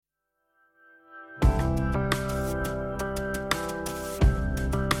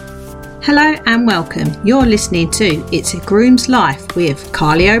Hello and welcome. You're listening to It's a Groom's Life with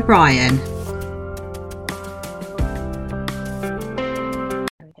Carly O'Brien.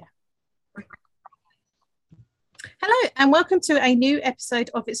 Hello and welcome to a new episode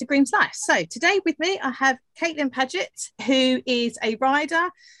of It's a Groom's Life. So today with me I have Caitlin Paget, who is a rider,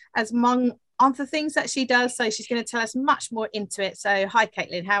 as among other things that she does. So she's going to tell us much more into it. So hi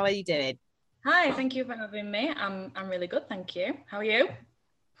Caitlin, how are you doing? Hi, thank you for having me. I'm really good, thank you. How are you?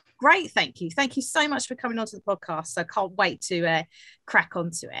 Great, thank you. Thank you so much for coming onto the podcast. So I can't wait to crack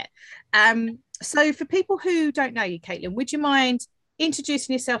onto it. So for people who don't know you, Caitlin, would you mind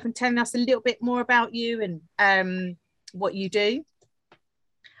introducing yourself and telling us a little bit more about you and what you do?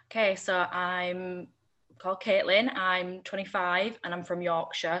 Okay, so I'm called Caitlin. I'm 25 and I'm from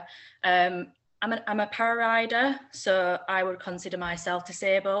Yorkshire. I'm a para rider, so I would consider myself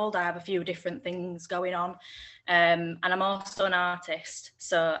disabled. I have a few different things going on, and I'm also an artist.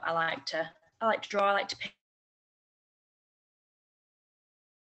 So I like to draw. I like to paint.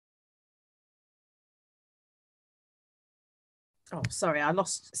 Oh, sorry, I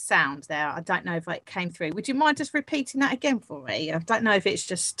lost sound there. I don't know if it came through. Would you mind just repeating that again for me? I don't know if it's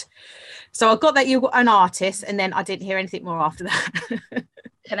just... So I got that you were an artist and then I didn't hear anything more after that.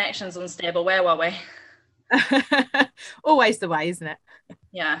 Connection's unstable. Where were we? Always the way, isn't it?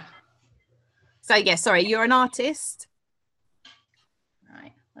 Yeah. So, yeah, sorry, you're an artist?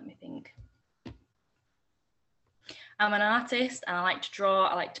 Right, let me think. I'm an artist and I like to draw,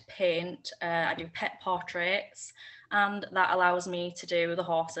 I like to paint, I do pet portraits, and that allows me to do the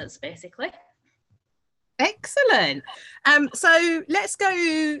horses, basically. Excellent. So let's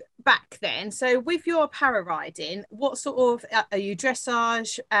go back then. So with your para riding, what sort of are you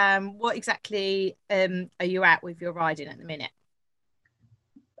dressage? What exactly are you at with your riding at the minute?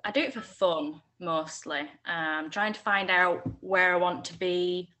 I do it for fun mostly. Trying to find out where I want to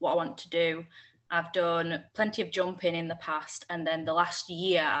be, what I want to do. I've done plenty of jumping in the past, and then the last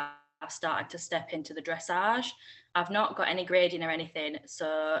year I started to step into the dressage. I've not got any grading or anything,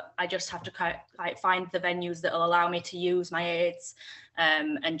 so I just have to find the venues that will allow me to use my aids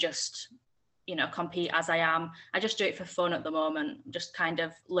and just, compete as I am. I just do it for fun at the moment, just kind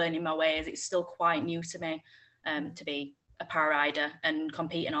of learning my ways. It's still quite new to me to be a para rider and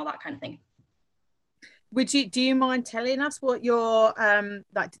compete and all that kind of thing. Do you mind telling us what your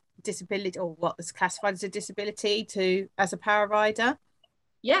like disability or what is classified as a disability as a para rider?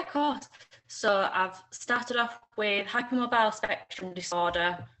 Yeah, of course. So I've started off with hypermobile spectrum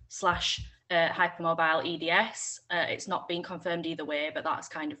disorder / hypermobile EDS. It's not been confirmed either way, but that's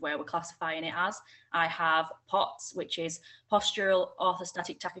kind of where we're classifying it as. I have POTS, which is postural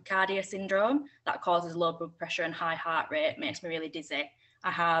orthostatic tachycardia syndrome. That causes low blood pressure and high heart rate, makes me really dizzy.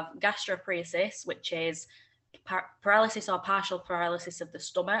 I have gastroparesis, which is paralysis or partial paralysis of the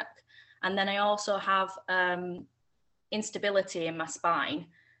stomach. And then I also have instability in my spine,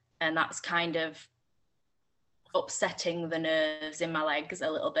 and that's kind of upsetting the nerves in my legs a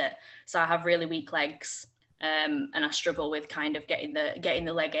little bit. So I have really weak legs, and I struggle with kind of getting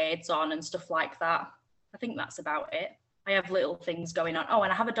the leg aids on and stuff like that. I think that's about it. I have little things going on. Oh,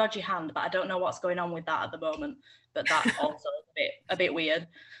 and I have a dodgy hand, but I don't know what's going on with that at the moment. But that's also a bit weird.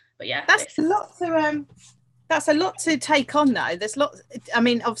 But yeah, That's a lot to That's a lot to take on, though. There's lots. I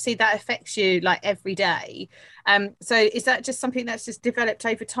mean, obviously, that affects you like every day. So, is that just something that's just developed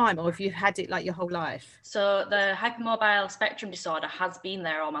over time, or have you had it like your whole life? So, the hypermobile spectrum disorder has been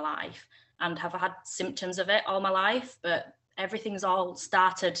there all my life, and have had symptoms of it all my life. But everything's all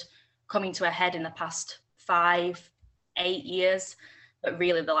started coming to a head in the past 5-8 years, but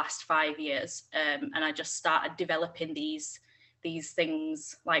really the last 5 years. And I just started developing these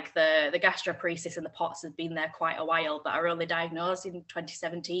things, like the gastroparesis and the POTS have been there quite a while, but I were only diagnosed in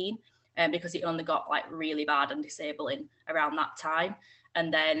 2017 because it only got like really bad and disabling around that time.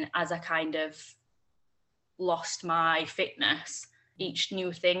 And then as I kind of lost my fitness, each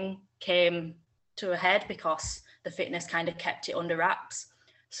new thing came to a head because the fitness kind of kept it under wraps.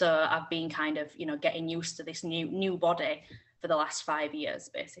 So I've been kind of, getting used to this new body for the last 5 years,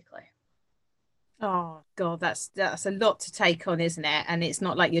 basically. Oh God, that's a lot to take on, isn't it? And it's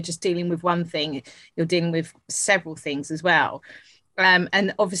not like you're just dealing with one thing; you're dealing with several things as well.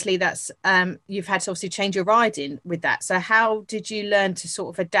 And obviously, that's you've had to obviously change your riding with that. So, how did you learn to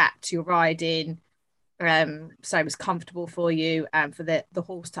sort of adapt your riding so it was comfortable for you and for the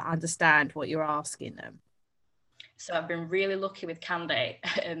horse to understand what you're asking them? So I've been really lucky with Candy.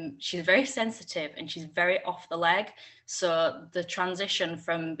 She's very sensitive and she's very off the leg. So the transition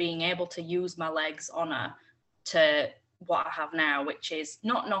from being able to use my legs on her to what I have now, which is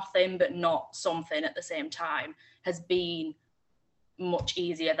not nothing, but not something at the same time, has been much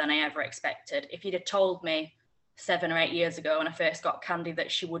easier than I ever expected. If you'd have told me 7 or 8 years ago when I first got Candy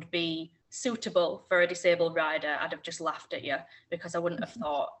that she would be suitable for a disabled rider, I'd have just laughed at you, because I wouldn't have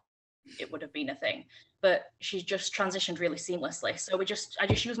thought it would have been a thing. But she's just transitioned really seamlessly. So I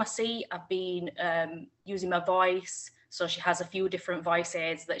just use my seat. I've been using my voice. So she has a few different voice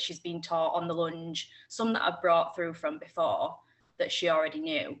aids that she's been taught on the lunge, some that I've brought through from before that she already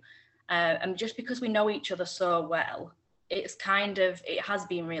knew. And just because we know each other so well, it has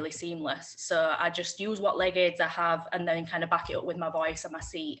been really seamless. So I just use what leg aids I have and then kind of back it up with my voice and my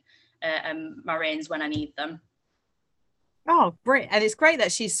seat and my reins when I need them. Oh, great. And it's great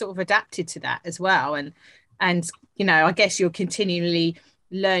that she's sort of adapted to that as well. And you know, I guess you're continually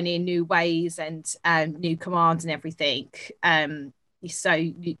learning new ways and new commands and everything. So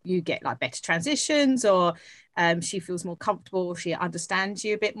you get like better transitions, or she feels more comfortable, she understands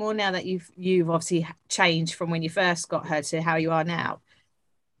you a bit more now that you've obviously changed from when you first got her to how you are now.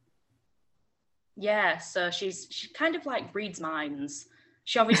 Yeah, so she kind of like reads minds.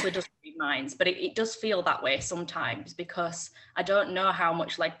 She obviously doesn't read minds, but it does feel that way sometimes, because I don't know how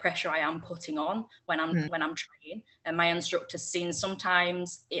much like pressure I am putting on when I'm trying. And my instructor's seen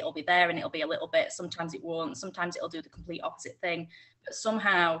sometimes it'll be there and it'll be a little bit, sometimes it won't, sometimes it'll do the complete opposite thing. But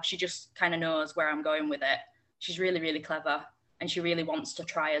somehow she just kind of knows where I'm going with it. She's really, really clever, and she really wants to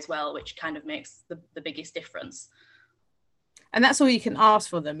try as well, which kind of makes the biggest difference. And that's all you can ask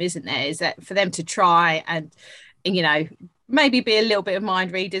for them, isn't there? Is that for them to try and you know, maybe be a little bit of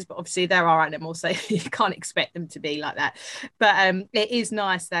mind readers, but obviously there are animals, so you can't expect them to be like that. But it is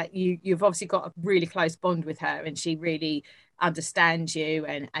nice that you've obviously got a really close bond with her, and she really understands you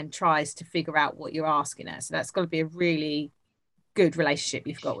and tries to figure out what you're asking her. So that's got to be a really good relationship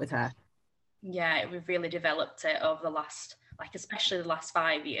you've got with her. Yeah, we've really developed it over the last, like especially the last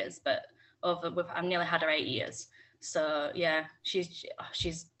 5 years, but I've nearly had her 8 years. So yeah, she's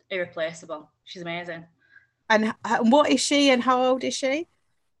irreplaceable. She's amazing. And what is she, and how old is she?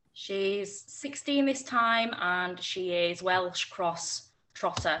 She's 16 this time, and she is Welsh Cross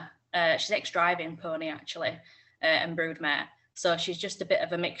Trotter. She's ex-driving pony actually, and broodmare. So she's just a bit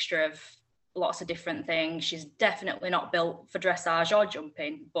of a mixture of lots of different things. She's definitely not built for dressage or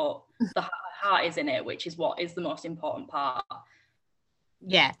jumping, but the heart is in it, which is what is the most important part.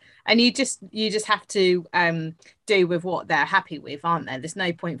 Yeah, and you just have to do with what they're happy with, aren't there? There's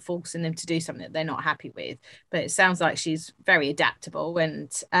no point forcing them to do something that they're not happy with. But it sounds like she's very adaptable and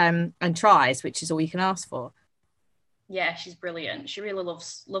tries, which is all you can ask for. Yeah, she's brilliant. She really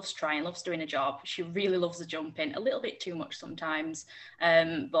loves trying, loves doing a job. She really loves the jumping, a little bit too much sometimes.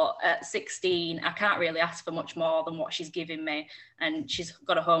 But at 16, I can't really ask for much more than what she's giving me. And she's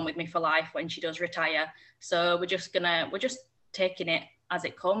got a home with me for life when she does retire. So we're just taking it as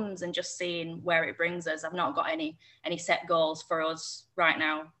it comes and just seeing where it brings us. I've not got any set goals for us right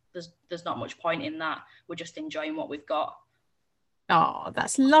now. There's not much point in that. We're just enjoying what we've got. Oh,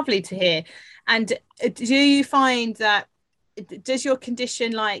 that's lovely to hear. And do you find that, does your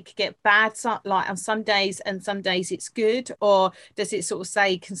condition like get bad like on some days and some days it's good, or does it sort of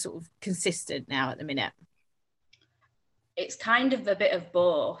sort of consistent now at the minute? It's kind of a bit of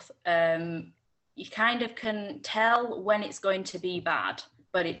both. You kind of can tell when it's going to be bad,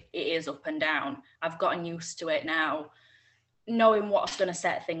 but it is up and down. I've gotten used to it now, knowing what's going to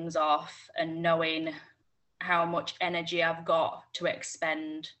set things off and knowing how much energy I've got to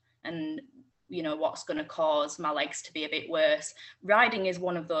expend, and what's going to cause my legs to be a bit worse. Riding is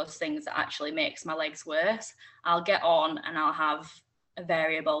one of those things that actually makes my legs worse. I'll get on and I'll have a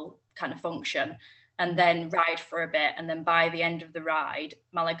variable kind of function and then ride for a bit, and then by the end of the ride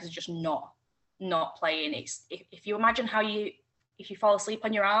my legs are just not playing. It's if you imagine if you fall asleep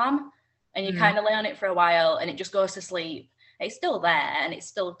on your arm and you kind of lay on it for a while and it just goes to sleep, it's still there and it's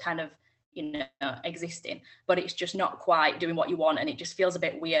still kind of existing, but it's just not quite doing what you want, and it just feels a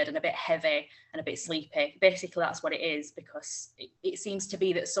bit weird and a bit heavy and a bit sleepy. Basically that's what it is, because it seems to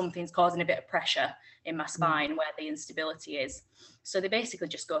be that something's causing a bit of pressure in my spine where the instability is. So they basically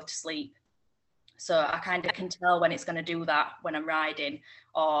just go to sleep. So I kind of can tell when it's going to do that when I'm riding,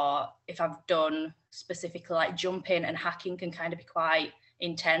 or if I've done specifically like jumping and hacking can kind of be quite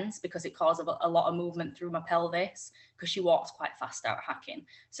intense because it causes a lot of movement through my pelvis, because she walks quite fast out hacking.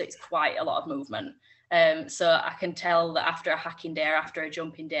 So it's quite a lot of movement. So I can tell that after a hacking day or after a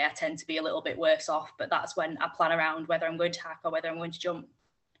jumping day, I tend to be a little bit worse off, but that's when I plan around whether I'm going to hack or whether I'm going to jump.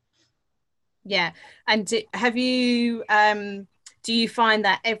 Yeah. And do you find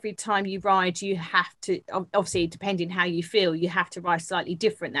that every time you ride, you have to, obviously, depending how you feel, you have to ride slightly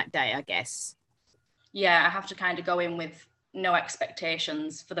different that day, I guess? Yeah, I have to kind of go in with no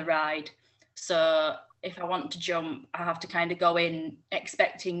expectations for the ride. So if I want to jump, I have to kind of go in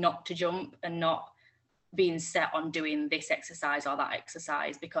expecting not to jump and not being set on doing this exercise or that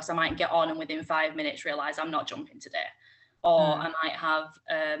exercise, because I might get on and within 5 minutes realize I'm not jumping today. Or I might have,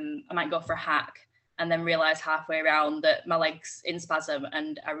 I might go for a hack and then realize halfway around that my leg's in spasm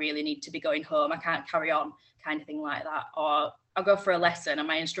and I really need to be going home. I can't carry on, kind of thing like that. Or I'll go for a lesson and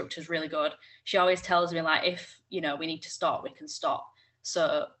my instructor's really good. She always tells me, like, if, you know, we need to stop, we can stop.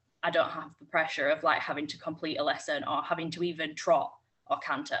 So I don't have the pressure of like having to complete a lesson or having to even trot or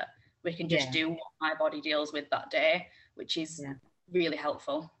canter. We can just do what my body deals with that day, which is really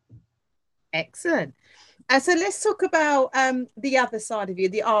helpful. Excellent. So let's talk about the other side of you,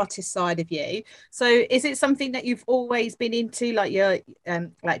 the artist side of you. So is it something that you've always been into, like your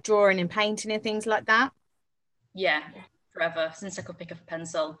like drawing and painting and things like that? Yeah, forever, since I could pick up a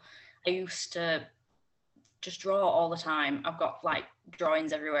pencil. I used to just draw all the time. I've got like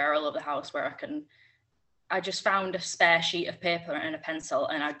drawings everywhere all over the house where I just found a spare sheet of paper and a pencil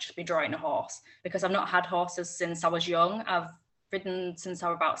and I'd just be drawing a horse, because I've not had horses since I was young. I've ridden since I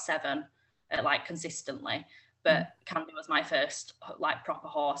was about 7, like consistently. But Candy was my first like proper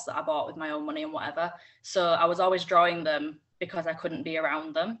horse that I bought with my own money and whatever. So I was always drawing them because I couldn't be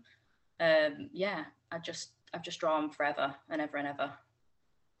around them. I've just drawn forever and ever and ever.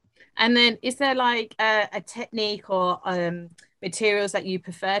 And then is there like a technique or materials that you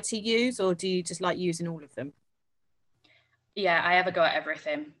prefer to use, or do you just like using all of them? Yeah, I have a go at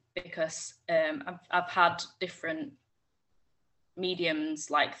everything because I've had different mediums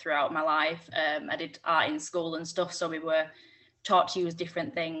like throughout my life. I did art in school and stuff, so we were taught to use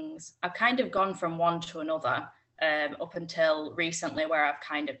different things. I've kind of gone from one to another up until recently, where I've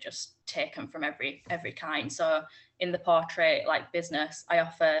kind of just taken from every kind. So in the portrait like business, I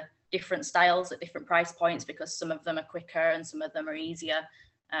offer different styles at different price points because some of them are quicker and some of them are easier.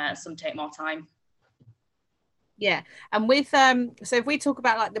 Some take more time. Yeah. And with so if we talk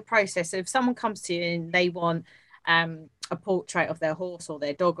about like the process, so if someone comes to you and they want a portrait of their horse or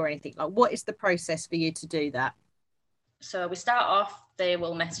their dog or anything, like what is the process for you to do that? So we start off, they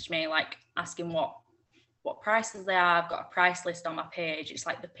will message me like asking what prices they are. I've got a price list on my page. It's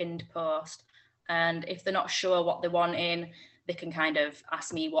like the pinned post. And if they're not sure what they want in, they can kind of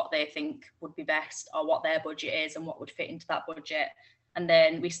ask me what they think would be best or what their budget is and what would fit into that budget. And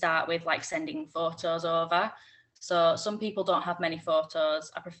then we start with like sending photos over. So some people don't have many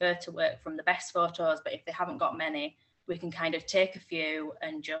photos. I prefer to work from the best photos, but if they haven't got many, we can kind of take a few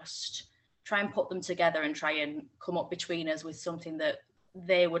and just try and put them together and try and come up between us with something that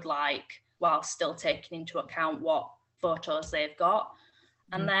they would like, while still taking into account what photos they've got.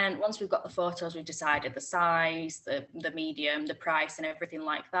 And then once we've got the photos, we've decided the size, the medium, the price and everything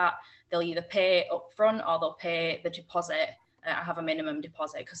like that. They'll either pay up front or they'll pay the deposit. I have a minimum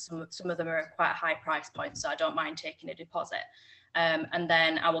deposit because some of them are quite a high price point, so I don't mind taking a deposit. And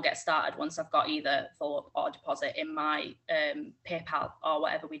then I will get started once I've got either full or deposit in my PayPal or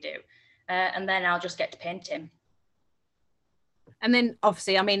whatever we do. And then I'll just get to painting. And then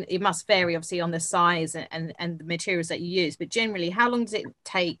obviously, I mean, it must vary obviously on the size and the materials that you use, but generally, how long does it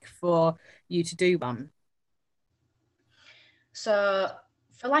take for you to do one? So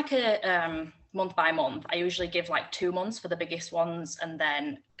for like a month by month, I usually give like 2 months for the biggest ones, and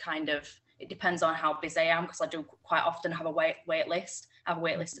then kind of it depends on how busy I am, because I do quite often have a wait list. I have a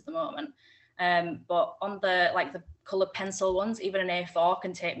wait list at the moment. But on the coloured pencil ones, even an A4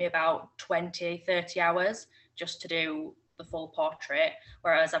 can take me about 20, 30 hours just to do the full portrait.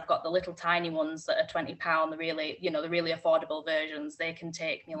 Whereas I've got the little tiny ones that are £20, the really affordable versions, they can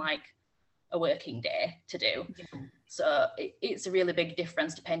take me like a working day to do. So it's a really big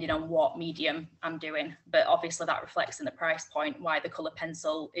difference depending on what medium I'm doing. But obviously that reflects in the price point, why the colour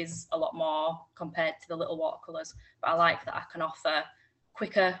pencil is a lot more compared to the little watercolours. But I like that I can offer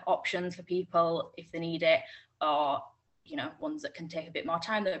quicker options for people if they need it, or, you know, ones that can take a bit more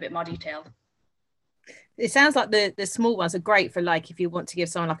time, that are a bit more detailed. It sounds like the small ones are great for like if you want to give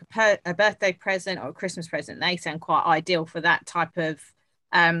someone like a birthday present or a Christmas present. They sound quite ideal for that type of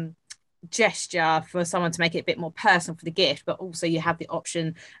gesture, for someone to make it a bit more personal for the gift. But also you have the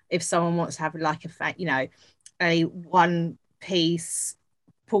option if someone wants to have like a one piece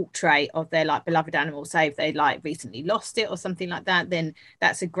portrait of their like beloved animal, say if they like recently lost it or something like that, then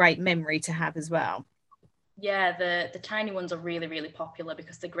that's a great memory to have as well. Yeah, the tiny ones are really, really popular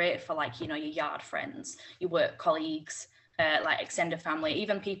because they're great for like, you know, your yard friends, your work colleagues, like extended family.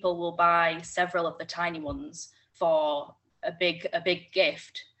 Even people will buy several of the tiny ones for a big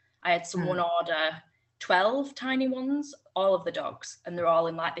gift. I had someone order 12 tiny ones, all of the dogs, and they're all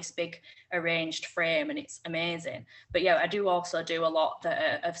in like this big arranged frame, and it's amazing. But yeah, I do also do a lot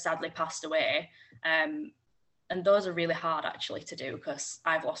that have sadly passed away, and those are really hard actually to do because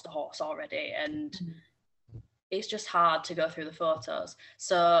I've lost a horse already, and it's just hard to go through the photos.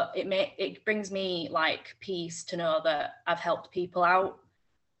 So it brings me like peace to know that I've helped people out,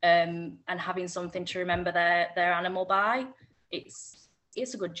 and having something to remember their animal by.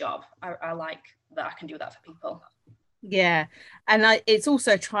 It's a good job. I like that I can do that for people. Yeah, and it's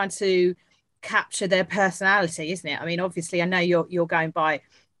also trying to capture their personality, isn't it? I mean, obviously, I know you're going by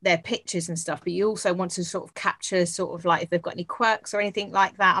their pictures and stuff, but you also want to sort of capture sort of like if they've got any quirks or anything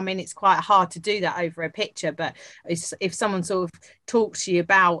like that. I mean, it's quite hard to do that over a picture, but if someone sort of talks to you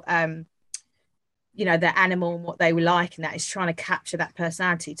about you know, their animal and what they were like, and that is trying to capture that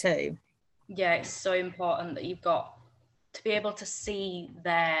personality too. Yeah, it's so important that you've got to be able to see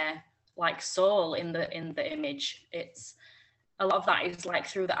their like soul in the image. It's a lot of that is like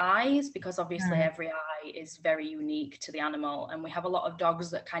through the eyes, because obviously every eye is very unique to the animal, and we have a lot of dogs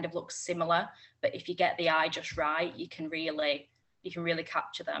that kind of look similar, but if you get the eye just right, you can really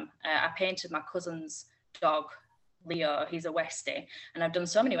capture them. I painted my cousin's dog, Leo. He's a Westie, and I've done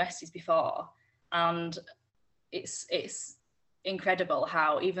so many Westies before, and it's incredible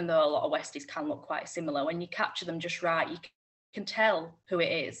how, even though a lot of Westies can look quite similar, when you capture them just right, you can tell who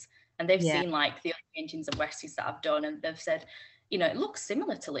it is. And they've seen like the other paintings of Westies that I've done, and they've said, you know, it looks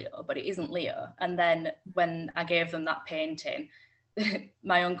similar to Leo, but it isn't Leo. And then when I gave them that painting,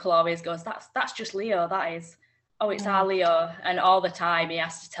 my uncle always goes, that's just Leo, that is. Oh, it's our Leo. And all the time he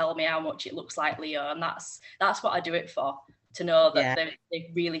has to tell me how much it looks like Leo. And that's what I do it for, to know that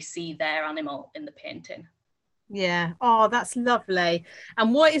they really see their animal in the painting. Yeah. Oh, that's lovely.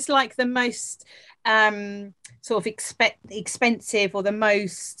 And what is like the most sort of expensive, or the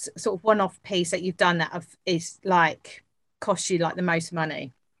most sort of one-off piece that you've done that is like cost you like the most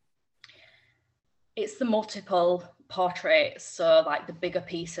money? It's the multiple portraits, so like the bigger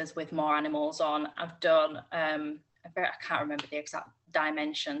pieces with more animals on. I've done I can't remember the exact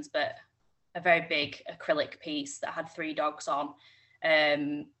dimensions, but a very big acrylic piece that had 3 dogs on.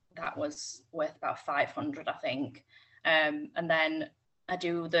 That was worth about 500, I think. And then I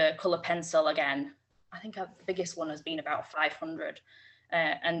do the colour pencil again. I think the biggest one has been about 500.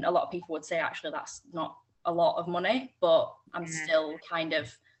 And a lot of people would say, actually, that's not a lot of money, but I'm still kind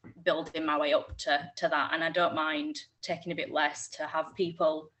of building my way up to that. And I don't mind taking a bit less to have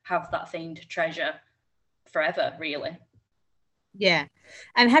people have that thing to treasure forever, really. Yeah.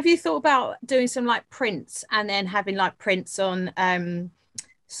 And have you thought about doing some like prints, and then having like prints on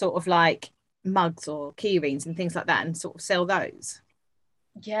sort of like mugs or key rings and things like that, and sort of sell those?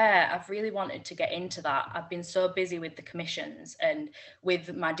 Yeah, I've really wanted to get into that. I've been so busy with the commissions, and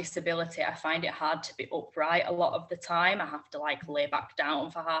with my disability, I find it hard to be upright a lot of the time. I have to like lay back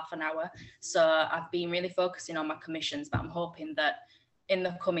down for half an hour. So I've been really focusing on my commissions, but I'm hoping that in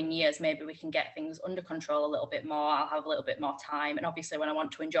the coming years, maybe we can get things under control a little bit more. I'll have a little bit more time. And obviously when I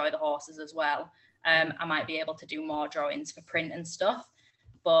want to enjoy the horses as well, I might be able to do more drawings for print and stuff.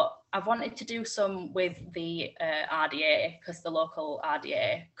 But I've wanted to do some with the RDA, because the local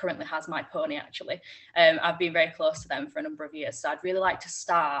RDA currently has my pony, actually. I've been very close to them for a number of years. So I'd really like to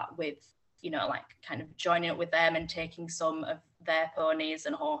start with, you know, like kind of joining up with them and taking some of their ponies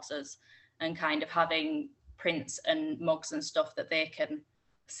and horses, and kind of having prints and mugs and stuff that they can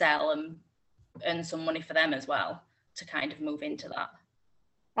sell and earn some money for them as well, to kind of move into that.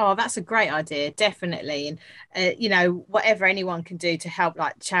 Oh, that's a great idea, definitely. And you know, whatever anyone can do to help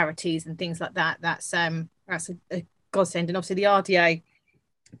like charities and things like that, that's a godsend. And obviously the RDA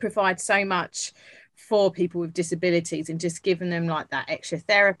provides so much for people with disabilities, and just giving them like that extra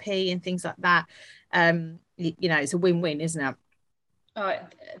therapy and things like that. You know, it's a win-win, isn't it? Oh,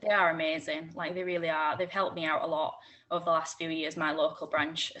 they are amazing. Like, they really are. They've helped me out a lot over the last few years, my local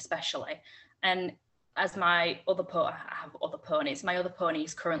branch especially. And as my other I have other ponies. My other pony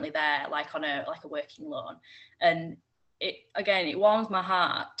is currently there, like on a working loan, and it warms my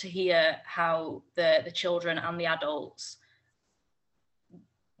heart to hear how the children and the adults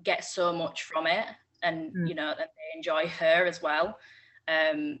get so much from it, and you know, that they enjoy her as well.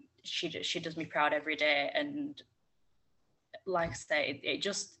 She does me proud every day, and like I say,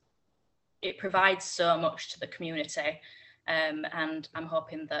 it provides so much to the community, and I'm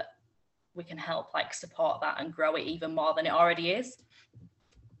hoping that we can help like support that and grow it even more than it already is.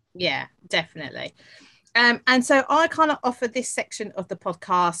 Yeah, definitely. And so I kind of offer this section of the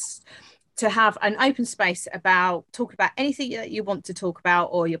podcast to have an open space about talk about anything that you want to talk about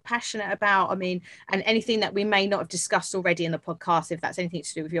or you're passionate about. I mean, and anything that we may not have discussed already in the podcast, if that's anything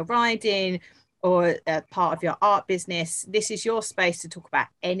to do with your riding, or a part of your art business, this is your space to talk about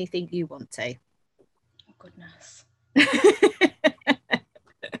anything you want to. Oh, goodness.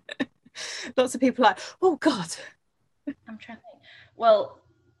 Lots of people are like, oh God. I'm trying to think. Well,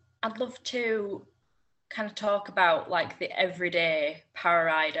 I'd love to kind of talk about like the everyday para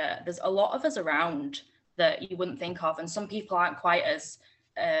rider. There's a lot of us around that you wouldn't think of, and some people aren't quite as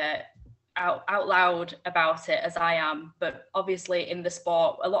out loud about it as I am. But obviously in the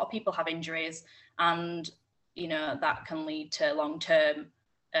sport, a lot of people have injuries, and you know that can lead to long-term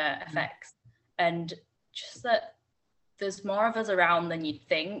effects. And just that there's more of us around than you'd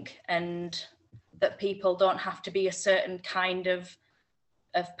think, and that people don't have to be a certain kind of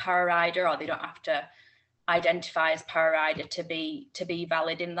para rider, or they don't have to identify as para rider to be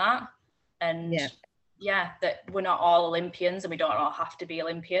valid in that. And that we're not all Olympians, and we don't all have to be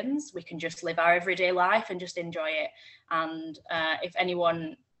Olympians. We can just live our everyday life and just enjoy it. And if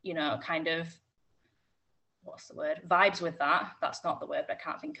anyone, you know, kind of, what's the word, vibes with that, that's not the word, but I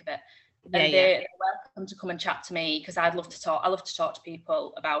can't think of it. And they're welcome to come and chat to me, because I'd love to talk. I love to talk to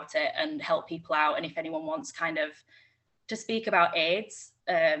people about it and help people out. And if anyone wants kind of to speak about aids,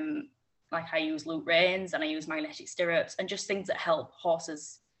 like I use loop reins and I use magnetic stirrups and just things that help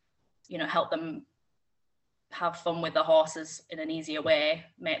horses, you know, help them have fun with the horses in an easier way,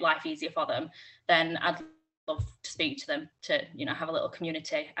 make life easier for them, then I'd love to speak to them, to, you know, have a little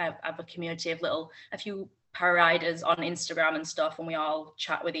community. I have a community of a few para riders on Instagram and stuff, and we all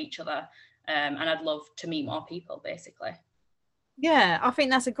chat with each other. And I'd love to meet more people, basically. Yeah, I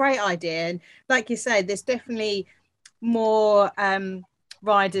think that's a great idea. And like you said, there's definitely more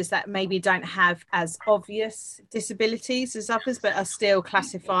riders that maybe don't have as obvious disabilities as others, but are still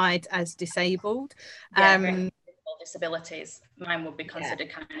classified as disabled. Disabilities. Mine would be considered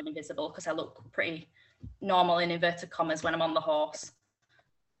kind of invisible, because I look pretty normal in inverted commas when I'm on the horse.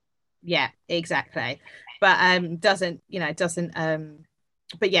 Yeah, exactly. But doesn't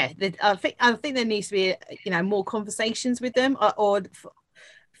but yeah, I think there needs to be, you know, more conversations with them, or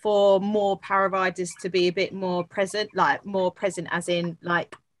for more para riders to be a bit more present, like more present as in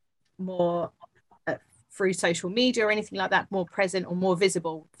like more through social media or anything like that, more present or more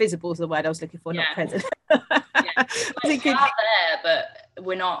visible. Visible is the word I was looking for, not present. It's out there, but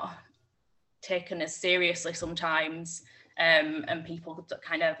we're not taken as seriously sometimes. And people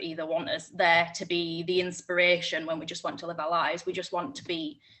kind of either want us there to be the inspiration when we just want to live our lives. We just want to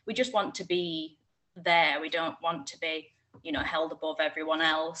be there. We don't want to be, you know, held above everyone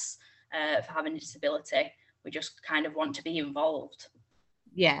else for having a disability. We just kind of want to be involved.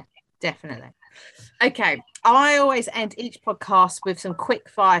 Yeah, definitely. Okay, I always end each podcast with some quick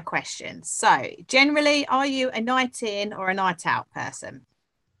fire questions. So generally, are you a night in or a night out person?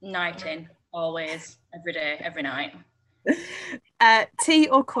 Night in, always, every day, every night. Tea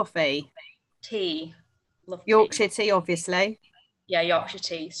or coffee? Tea. Love Yorkshire tea, obviously. Yeah, Yorkshire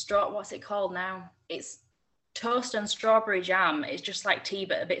tea. What's it called now? It's toast and strawberry jam. It's just like tea,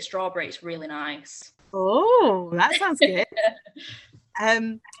 but a bit strawberry. It's really nice. Oh, that sounds good.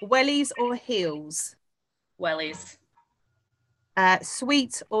 Wellies or heels? Wellies.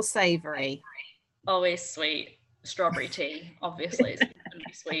 Sweet or savoury? Always sweet. Strawberry tea, obviously. It's gonna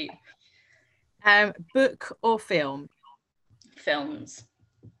be sweet. Book or film? Films.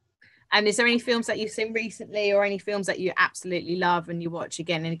 And is there any films that you've seen recently, or any films that you absolutely love and you watch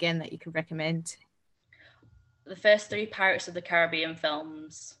again and again that you could recommend? The first 3 Pirates of the Caribbean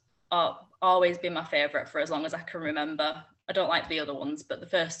films are always been my favourite for as long as I can remember. I don't like the other ones, but the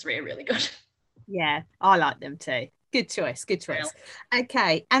first 3 are really good. Yeah, I like them too. Good choice.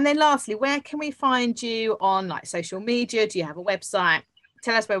 Okay, and then lastly, where can we find you on like social media? Do you have a website?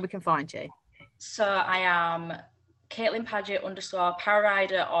 Tell us where we can find you. So I am Caitlin Paget _ para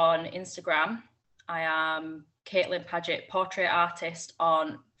rider on Instagram. I am Caitlin Paget portrait artist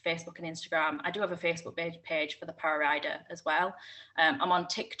on Facebook and Instagram. I do have a Facebook page for the para rider as well. I'm on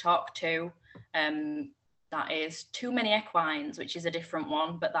TikTok too. That is Too Many Equines, which is a different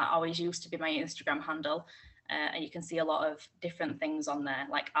one, but that always used to be my Instagram handle. And you can see a lot of different things on there,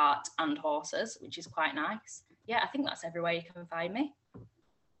 like art and horses, which is quite nice. Yeah, I think that's everywhere you can find me.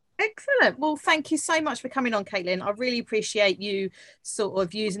 Excellent. Well, thank you so much for coming on, Caitlin. I really appreciate you sort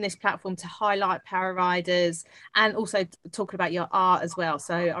of using this platform to highlight para riders and also talking about your art as well.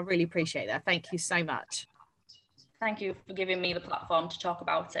 So I really appreciate that. Thank you so much. Thank you for giving me the platform to talk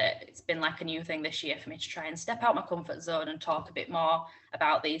about it. It's been like a new thing this year for me to try and step out my comfort zone and talk a bit more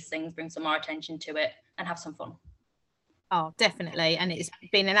about these things, bring some more attention to it and have some fun. Oh, definitely. And it's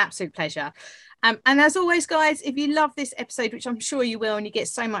been an absolute pleasure. And as always, guys, if you love this episode, which I'm sure you will, and you get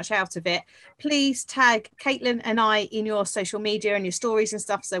so much out of it, please tag Caitlin and I in your social media and your stories and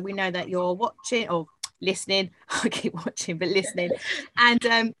stuff, so we know that you're watching or listening. I keep watching, but listening.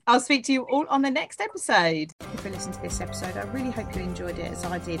 And I'll speak to you all on the next episode. Thank you for listening to this episode. I really hope you enjoyed it as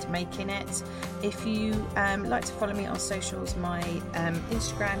I did making it. If you like to follow me on socials, my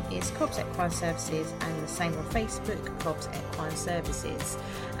Instagram is Cobbs Equine Services, and the same on Facebook, Cobbs Equine Services.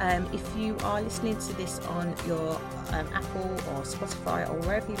 If you are listening to this on your Apple or Spotify or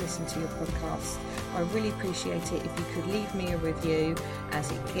wherever you listen to your podcasts, I really appreciate it if you could leave me a review,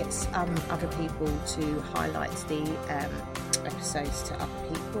 as it gets other people to highlight the episodes to other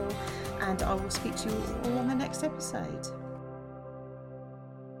people. And I will speak to you all on the next episode.